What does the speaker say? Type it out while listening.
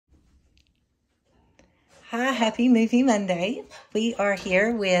Hi, happy Movie Monday. We are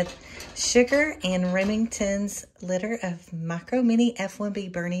here with Sugar and Remington's litter of micro mini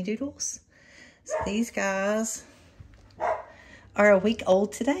F1B Bernie Doodles. So these guys are a week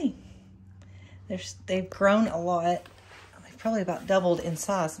old today. They've grown a lot. They've probably about doubled in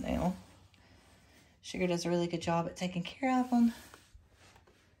size now. Sugar does a really good job at taking care of them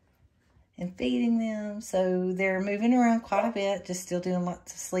and feeding them. So they're moving around quite a bit, just still doing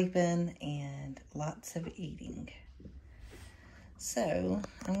lots of sleeping and lots of eating. So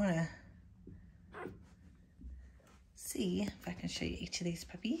I'm gonna see if I can show you each of these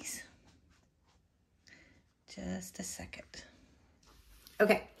puppies. Just a second.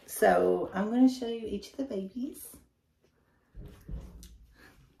 Okay, so I'm gonna show you each of the babies.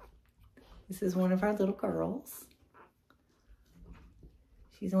 This is one of our little girls.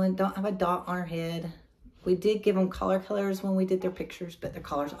 She's the one that don't have a dot on her head. We did give them collar colors when we did their pictures, but their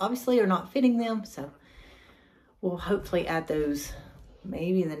collars obviously are not fitting them. So we'll hopefully add those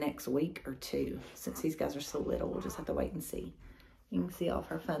maybe in the next week or two. Since these guys are so little, we'll just have to wait and see. You can see all of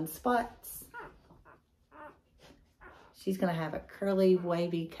her fun spots. She's gonna have a curly,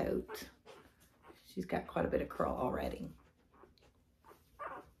 wavy coat. She's got quite a bit of curl already.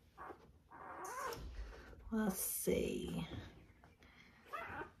 Let's see.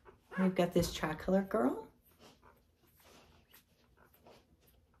 We've got this tricolor girl.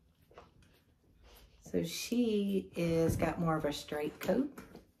 So she is got more of a straight coat.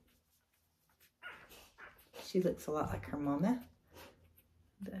 She looks a lot like her mama.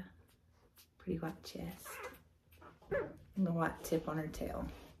 The pretty white chest and the white tip on her tail.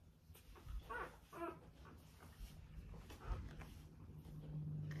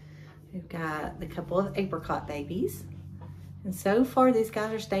 We've got the couple of apricot babies. And so far, these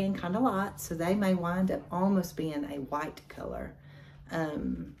guys are staying kind of light, so they may wind up almost being a white color.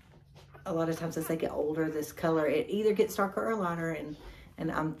 A lot of times as they get older, this color, it either gets darker or lighter,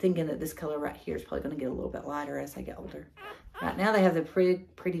 and I'm thinking that this color right here is probably going to get a little bit lighter as they get older. Right now, they have the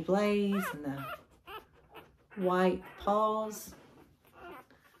pretty blaze and the white paws,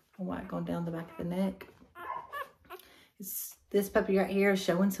 white going down the back of the neck. This puppy right here is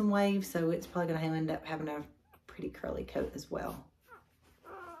showing some waves, so it's probably going to end up having a pretty curly coat as well.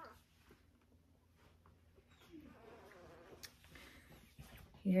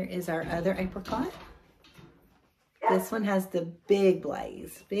 Here is our other apricot. This one has the big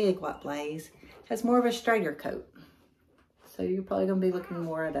blaze, big white blaze. Has more of a straighter coat. So you're probably going to be looking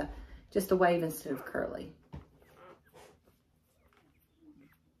more at just a wave instead of curly.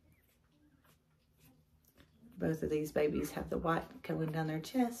 Both of these babies have the white going down their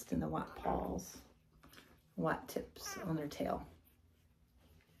chest and the white paws. White tips on their tail.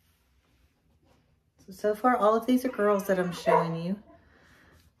 So far, all of these are girls that I'm showing you.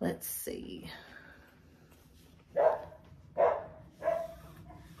 Let's see.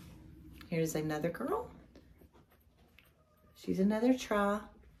 Here's another girl. She's another tri.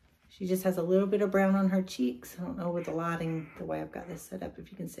 She just has a little bit of brown on her cheeks. I don't know with the lighting, the way I've got this set up, if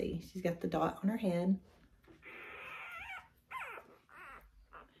you can see. She's got the dot on her head.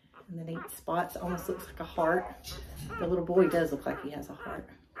 And the neat spots, almost looks like a heart. The little boy does look like he has a heart.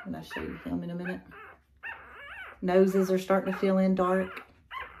 And I'll show you him in a minute. Noses are starting to fill in dark.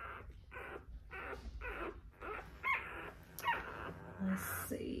 Let's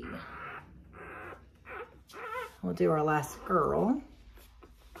see. We'll do our last girl.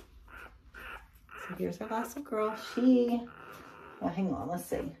 So here's our last little girl. Well, hang on, let's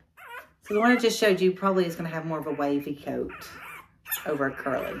see. So the one I just showed you probably is going to have more of a wavy coat over a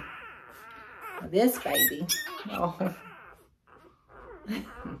curly. This baby, oh,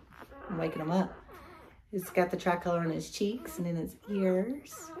 I'm waking him up. He's got the tricolor on his cheeks and in his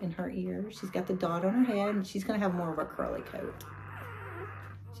ears, in her ears. She's got the dot on her head, and she's going to have more of a curly coat.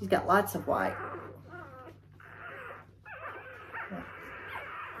 She's got lots of white.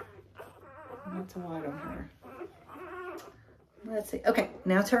 Lots of white on her. Let's see. Okay,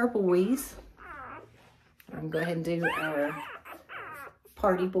 now to our boys. I'm going to go ahead and do our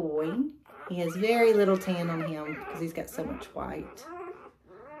party boy. He has very little tan on him because he's got so much white.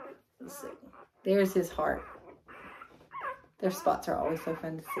 Let's see. There's his heart. Their spots are always so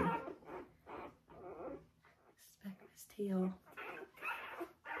fun to see. This is back of his tail.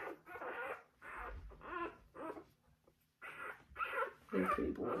 Very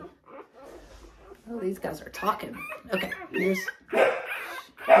pretty boy. Oh, these guys are talking. Okay, here's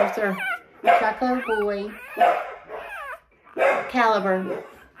our tricolor boy. Caliber.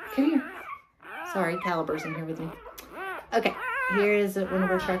 Come here. Sorry, Caliber's in here with me. Okay, here is one of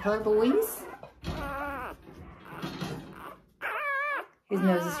our tricolor boys. His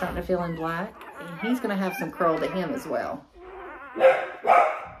nose is starting to fill in black. And he's going to have some curl to him as well.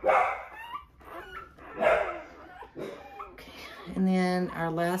 Okay. And then our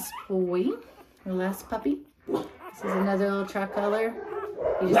last boy, our last puppy. This is another little tricolor.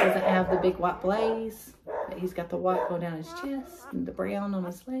 He just doesn't have the big white blaze, but he's got the white going down his chest and the brown on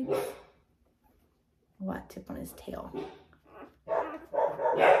his legs. White tip on his tail.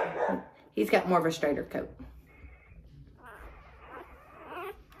 He's got more of a straighter coat.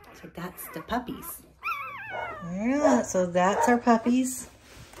 So that's the puppies. Yeah, so that's our puppies.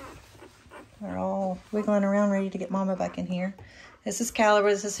 They're all wiggling around ready to get Mama back in here. This is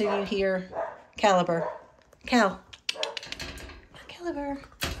Caliber. This is who you hear. Caliber. Caliber.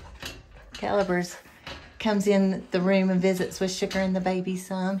 Caliber's comes in the room and visits with Sugar and the baby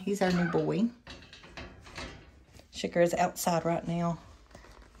some. He's our new boy. Sugar is outside right now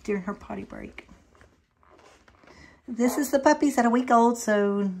during her potty break. This is the puppies at a week old,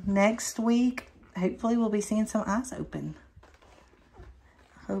 so next week, hopefully we'll be seeing some eyes open.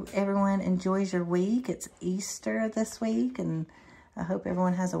 Hope everyone enjoys your week. It's Easter this week, and I hope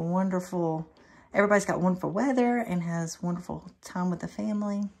everyone has a wonderful, everybody's got wonderful weather and has wonderful time with the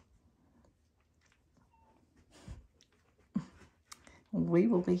family. We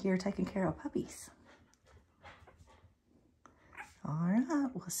will be here taking care of puppies. All right,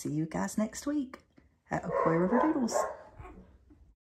 we'll see you guys next week at Ocoee River Doodles.